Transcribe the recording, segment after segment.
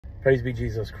Praise be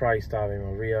Jesus Christ, Ave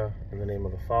Maria, in the name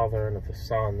of the Father, and of the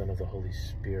Son, and of the Holy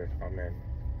Spirit. Amen.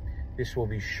 This will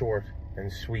be short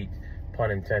and sweet, pun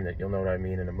intended. You'll know what I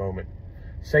mean in a moment.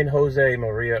 Saint Jose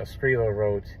Maria Escriva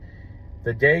wrote,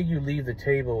 "The day you leave the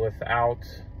table without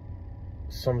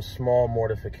some small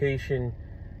mortification,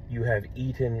 you have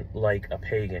eaten like a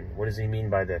pagan." What does he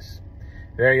mean by this?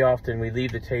 Very often we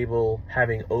leave the table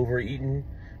having overeaten,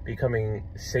 becoming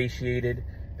satiated,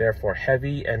 therefore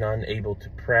heavy and unable to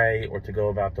pray or to go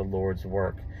about the Lord's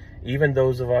work. Even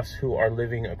those of us who are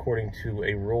living according to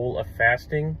a rule of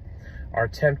fasting are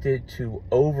tempted to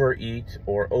overeat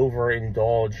or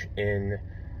overindulge in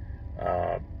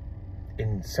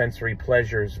sensory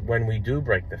pleasures when we do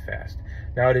break the fast.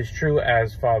 Now, it is true,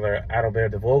 as Father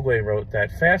Adalbert de Vogüé wrote,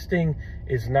 that fasting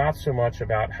is not so much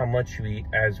about how much you eat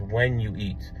as when you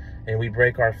eat. And we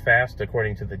break our fast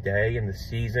according to the day and the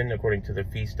season, according to the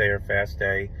feast day or fast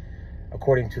day,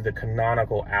 according to the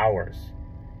canonical hours.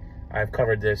 I've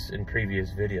covered this in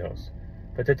previous videos.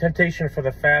 But the temptation for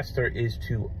the faster is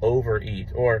to overeat,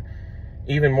 or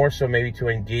even more so maybe to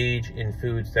engage in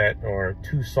foods that are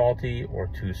too salty or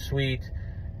too sweet,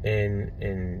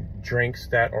 in drinks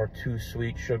that are too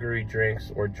sweet, sugary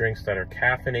drinks, or drinks that are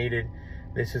caffeinated.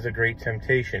 This is a great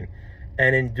temptation.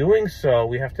 And in doing so,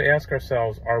 we have to ask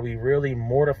ourselves, are we really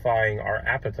mortifying our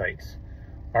appetites?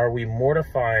 Are we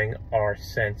mortifying our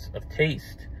sense of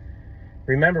taste?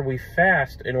 Remember, we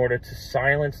fast in order to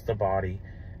silence the body,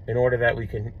 in order that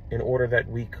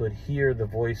we could hear the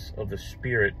voice of the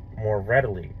Spirit more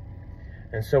readily.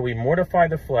 And so we mortify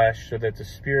the flesh so that the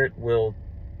Spirit will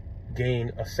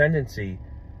gain ascendancy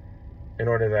in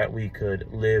order that we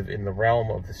could live in the realm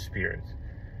of the Spirit.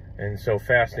 And so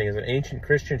fasting is an ancient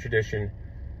Christian tradition,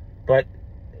 but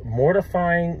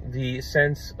mortifying the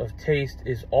sense of taste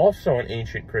is also an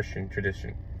ancient Christian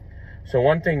tradition. So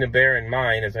one thing to bear in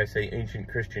mind, as I say ancient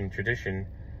Christian tradition,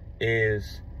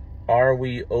 is, are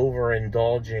we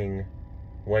overindulging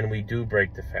when we do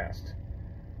break the fast?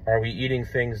 Are we eating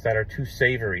things that are too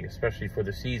savory, especially for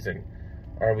the season?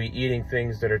 Are we eating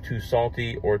things that are too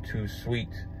salty or too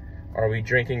sweet? Are we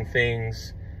drinking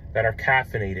things that are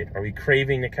caffeinated? Are we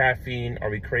craving the caffeine? Are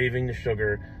we craving the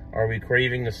sugar? Are we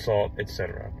craving the salt,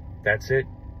 etc.? That's it.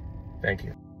 Thank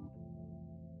you.